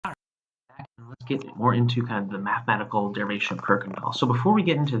get more into kind of the mathematical derivation of Kirkendall. So before we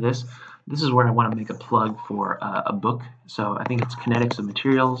get into this, this is where I want to make a plug for a book. So I think it's Kinetics of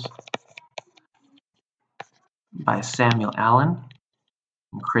Materials by Samuel Allen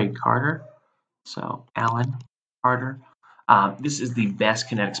and Craig Carter. So Allen, Carter. This is the best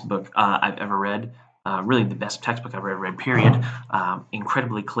kinetics book I've ever read. Really the best textbook I've ever read, period.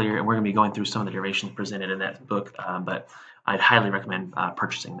 Incredibly clear, and we're going to be going through some of the derivations presented in that book, but I'd highly recommend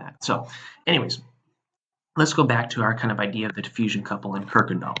purchasing that. So anyways, let's go back to our kind of idea of the diffusion couple in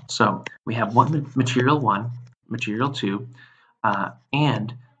Kirkendall. So we have material 1, material 2,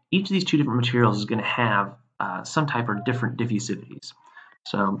 and each of these two different materials is going to have some type of different diffusivities.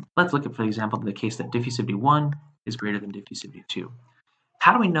 So let's look at, for example, the case that diffusivity 1 is greater than diffusivity 2.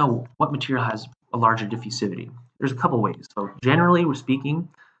 How do we know what material has a larger diffusivity? There's a couple ways. So generally we're speaking,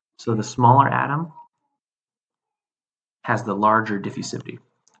 so the smaller atom has the larger diffusivity.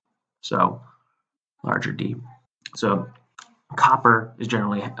 So larger D. So copper is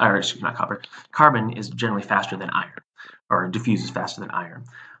generally, or excuse me, not copper, carbon is generally faster than iron, or diffuses faster than iron.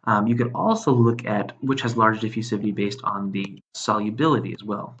 You could also look at which has large diffusivity based on the solubility as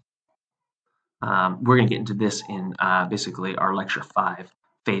well. We're going to get into this in basically our lecture 5,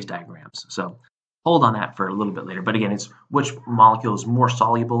 phase diagrams. So hold on that for a little bit later. But again, it's which molecule is more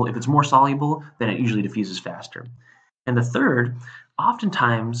soluble. If it's more soluble, then it usually diffuses faster. And the third,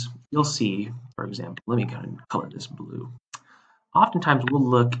 oftentimes you'll see, for example, let me go and color this blue. Oftentimes we'll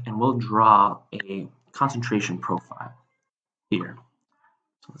look and we'll draw a concentration profile here.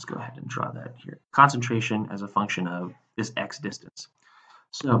 So let's go ahead and draw that here. Concentration as a function of this x distance.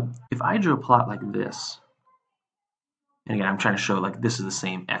 So if I drew a plot like this, and again, I'm trying to show like this is the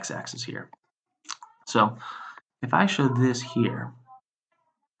same x-axis here. So if I show this here,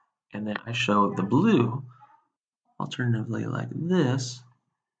 and then I show the blue, alternatively like this,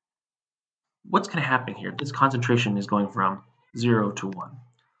 what's going to happen here? This concentration is going from 0 to 1.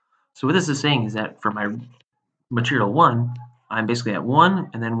 So what this is saying is that for my material 1, I'm basically at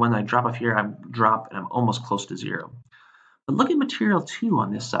 1, and then when I drop off here, I drop and I'm almost close to 0. But look at material 2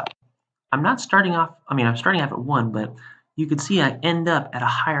 on this side. I'm starting off at 1, but you can see I end up at a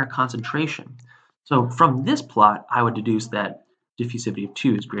higher concentration. So from this plot, I would deduce that diffusivity of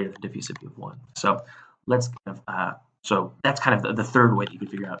 2 is greater than diffusivity of 1. So let's kind of, so that's kind of the third way that you can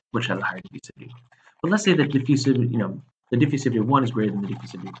figure out which has a higher diffusivity. But let's say that diffusivity, the diffusivity of 1 is greater than the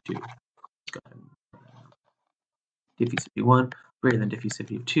diffusivity of 2. Let's go ahead and diffusivity of 1 greater than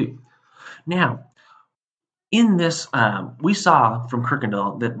diffusivity of 2. Now, in this, we saw from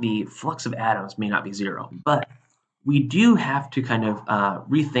Kirkendall that the flux of atoms may not be 0, but we do have to kind of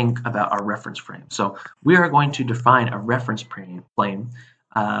rethink about our reference frame. So we are going to define a reference plane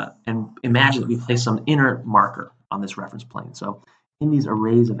and imagine that we place some inner marker on this reference plane. So in these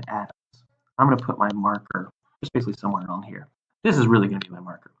arrays of atoms, I'm going to put my marker just basically somewhere along here. This is really going to be my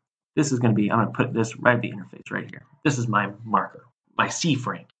marker. This is going to be, I'm going to put this right at the interface right here. This is my marker, my C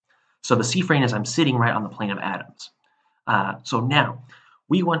frame. So the C frame is I'm sitting right on the plane of atoms. So now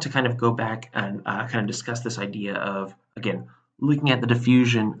we want to kind of go back and kind of discuss this idea of, again, looking at the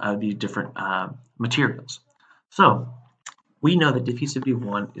diffusion of these different materials. So we know that diffusivity of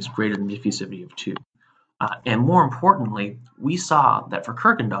 1 is greater than diffusivity of 2. And more importantly, we saw that for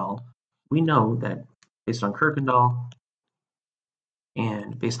Kirkendall, we know that based on Kirkendall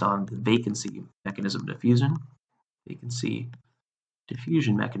and based on the vacancy mechanism diffusion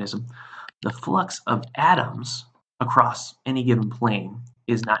mechanism, the flux of atoms across any given plane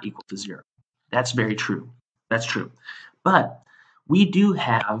is not equal to 0. That's very true. That's true. But we do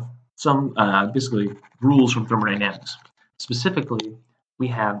have some basically rules from thermodynamics. Specifically, we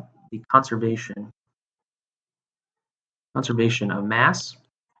have the conservation of mass,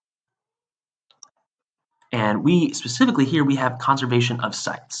 and we specifically here we have conservation of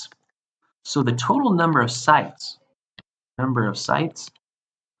sites. So the total number of sites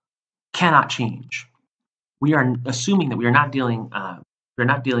cannot change. We are assuming that we are not dealing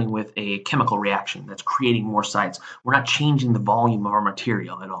with a chemical reaction that's creating more sites. We're not changing the volume of our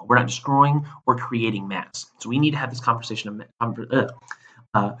material at all. We're not destroying or creating mass. So we need to have this conversation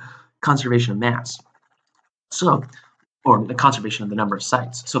of conservation of mass. So, or the conservation of the number of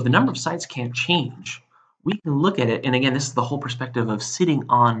sites. So if the number of sites can't change, we can look at it, and again, this is the whole perspective of sitting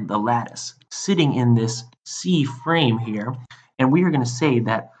on the lattice, sitting in this C frame here, and we are going to say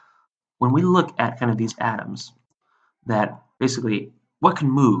that when we look at kind of these atoms, that basically what can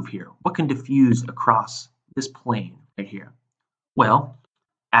move here? What can diffuse across this plane right here? Well,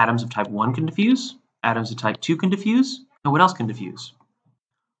 atoms of type 1 can diffuse, atoms of type 2 can diffuse, and what else can diffuse?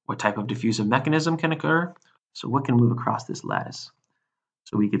 What type of diffusive mechanism can occur? So what can move across this lattice?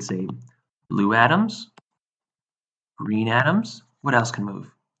 So we could say Blue atoms, green atoms. What else can move?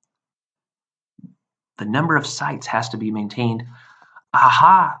 The number of sites has to be maintained.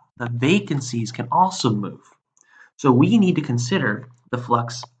 Aha, the vacancies can also move. So we need to consider the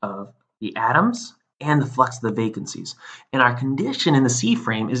flux of the atoms and the flux of the vacancies. And our condition in the C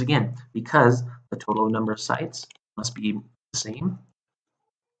frame is, again, because the total number of sites must be the same,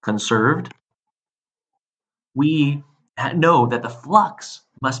 conserved, we know that the flux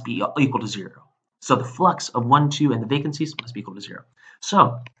must be equal to 0. So the flux of 1, 2, and the vacancies must be equal to 0.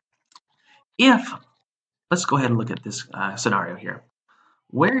 So let's go ahead and look at this scenario here.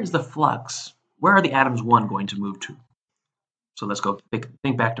 Where is the flux? Where are the atoms 1 going to move to? So let's go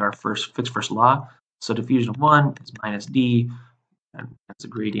think back to our fixed first law. So diffusion of 1 is minus d, and that's a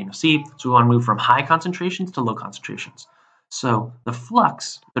gradient of C. So we want to move from high concentrations to low concentrations. So the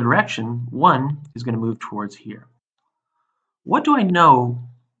flux, the direction 1 is going to move towards here. What do I know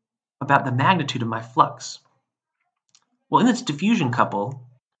about the magnitude of my flux? Well, in this diffusion couple,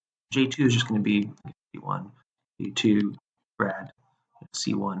 J2 is just going to be C1, C2, grad,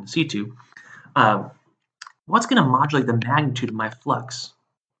 C1, C2. What's going to modulate the magnitude of my flux?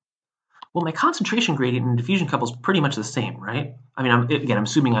 Well, my concentration gradient in diffusion couple is pretty much the same, right? I mean, I'm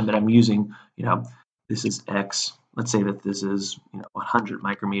assuming that I'm using, this is X. Let's say that this is, 100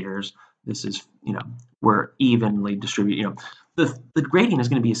 micrometers. This is, we're evenly distributed. The gradient is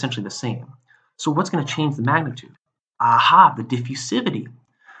going to be essentially the same. So what's going to change the magnitude? Aha, the diffusivity.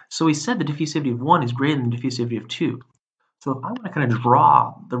 So we said the diffusivity of 1 is greater than the diffusivity of 2. So if I want to kind of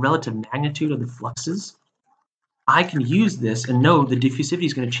draw the relative magnitude of the fluxes, I can use this and know the diffusivity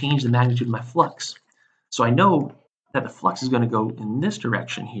is going to change the magnitude of my flux. So I know that the flux is going to go in this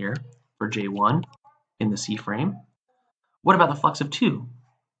direction here for J1 in the C frame. What about the flux of 2?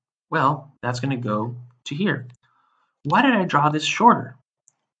 Well, that's going to go to here. Why did I draw this shorter?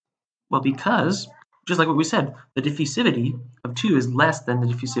 Well, because, just like what we said, the diffusivity of 2 is less than the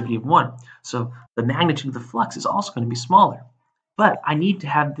diffusivity of 1. So the magnitude of the flux is also going to be smaller. But I need to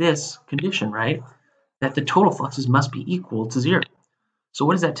have this condition, right? That the total fluxes must be equal to 0. So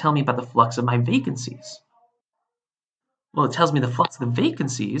what does that tell me about the flux of my vacancies? Well, it tells me the flux of the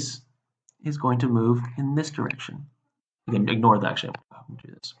vacancies is going to move in this direction. You can ignore that, actually. I'm going to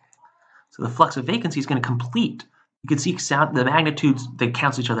do this. So the flux of vacancy is going to complete. You can see the magnitudes, they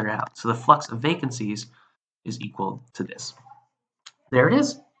cancel each other out. So the flux of vacancies is equal to this. There it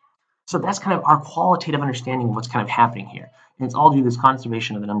is. So that's kind of our qualitative understanding of what's kind of happening here. And it's all due to this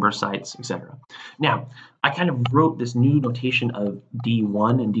conservation of the number of sites, etc. Now, I kind of wrote this new notation of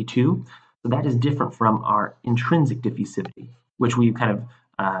D1 and D2. So that is different from our intrinsic diffusivity, which we kind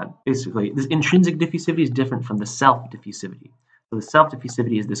of basically, this intrinsic diffusivity is different from the self diffusivity. So the self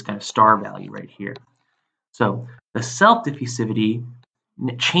diffusivity is this kind of star value right here. So the self diffusivity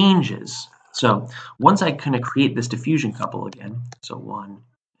changes. So once I kind of create this diffusion couple again, so 1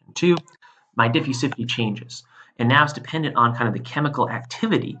 and 2, my diffusivity changes. And now it's dependent on kind of the chemical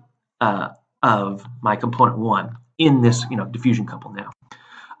activity of my component 1 in this diffusion couple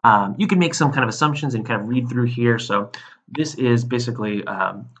now. You can make some kind of assumptions and kind of read through here. So this is basically,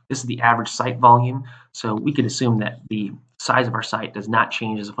 this is the average site volume. So we could assume that the size of our site does not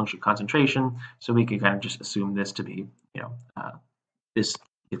change as a function of concentration. So we could kind of just assume this to be, this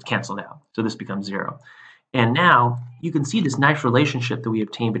gets canceled out. So this becomes 0. And now you can see this nice relationship that we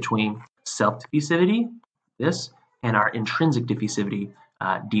obtain between self-diffusivity, this, and our intrinsic diffusivity,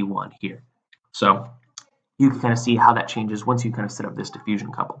 D1 here. So you can kind of see how that changes once you kind of set up this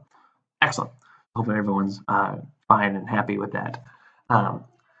diffusion couple. Excellent. Hope everyone's fine and happy with that.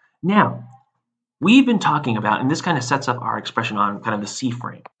 Now, we've been talking about, and this kind of sets up our expression on kind of the C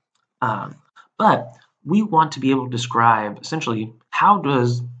frame, but we want to be able to describe essentially how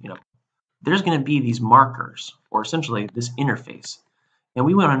does, there's going to be these markers, or essentially this interface. And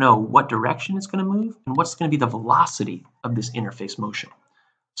we want to know what direction it's going to move and what's going to be the velocity of this interface motion.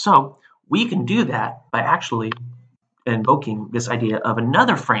 So we can do that by actually invoking this idea of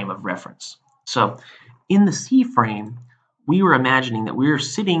another frame of reference. So in the C frame, we were imagining that we're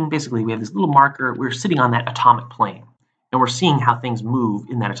sitting, basically we have this little marker, we're sitting on that atomic plane, and we're seeing how things move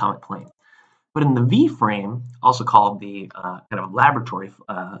in that atomic plane. But in the V frame, also called the kind of laboratory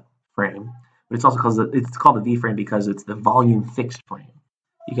frame, but it's also called the V frame because it's the volume fixed frame.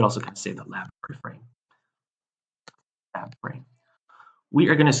 You could also kind of say the laboratory frame. Lab frame. We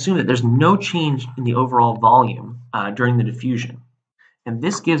are going to assume that there's no change in the overall volume during the diffusion. And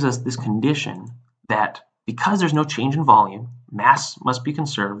this gives us this condition that because there's no change in volume, mass must be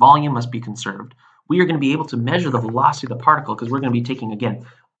conserved, volume must be conserved. We are going to be able to measure the velocity of the particle because we're going to be taking, again,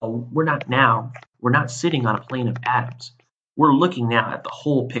 we're not sitting on a plane of atoms. We're looking now at the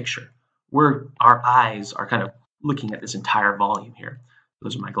whole picture. our eyes are kind of looking at this entire volume here.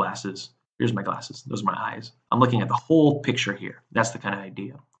 Those are my glasses. Here's my glasses. Those are my eyes. I'm looking at the whole picture here. That's the kind of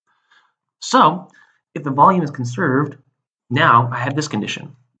idea. So if the volume is conserved, now I have this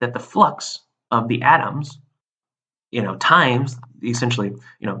condition that the flux of the atoms, times essentially,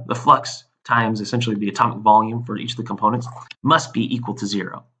 the flux times essentially the atomic volume for each of the components must be equal to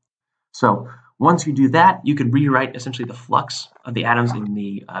 0. So once you do that, you could rewrite essentially the flux of the atoms in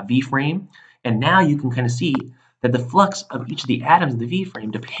the V frame, and now you can kind of see that the flux of each of the atoms in the V frame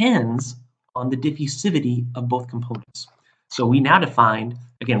depends on the diffusivity of both components. So we now defined,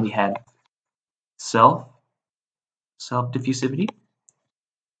 again, we had self diffusivity,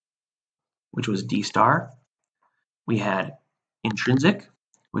 which was D star. We had intrinsic,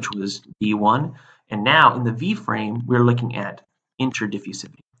 which was D1, and now in the V frame, we're looking at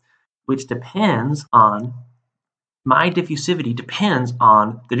interdiffusivity, which depends on, my diffusivity depends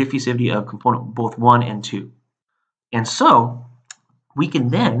on the diffusivity of component both 1 and 2. And so we can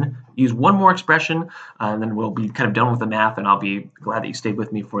then use one more expression, and then we'll be kind of done with the math, and I'll be glad that you stayed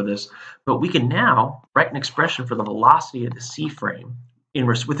with me for this. But we can now write an expression for the velocity of the C frame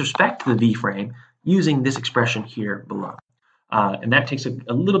with respect to the V frame using this expression here below. And that takes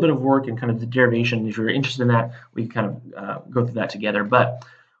a little bit of work and kind of the derivation. If you're interested in that, we can kind of go through that together. But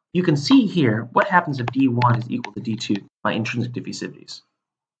you can see here what happens if D1 is equal to D2, my intrinsic diffusivities.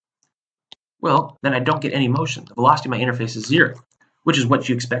 Well, then I don't get any motion. The velocity of my interface is 0, which is what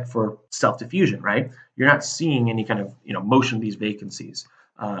you expect for self-diffusion, right? You're not seeing any kind of motion of these vacancies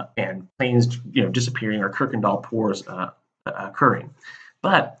and planes disappearing or Kirkendall pores occurring.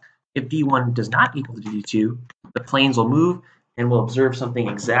 But if D1 does not equal to D2, the planes will move and we'll observe something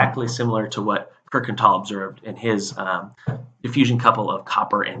exactly similar to what Kirkendall observed in his diffusion couple of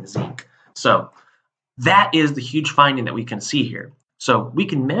copper and zinc. So that is the huge finding that we can see here. So we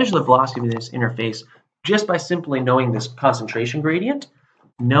can measure the velocity of this interface just by simply knowing this concentration gradient,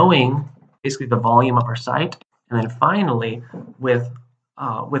 knowing basically the volume of our site, and then finally with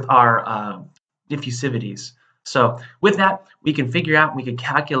our diffusivities. So with that, we can figure out, we can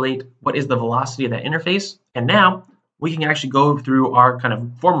calculate what is the velocity of that interface, and now we can actually go through our kind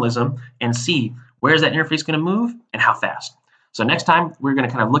of formalism and see where is that interface going to move and how fast. So next time, we're going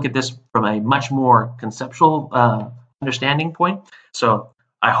to kind of look at this from a much more conceptual understanding point. So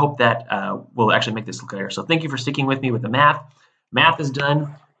I hope that will actually make this clear. So thank you for sticking with me with the math. Math is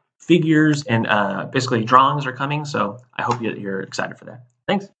done. Figures and basically drawings are coming. So I hope you're excited for that.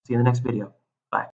 Thanks. See you in the next video. Bye.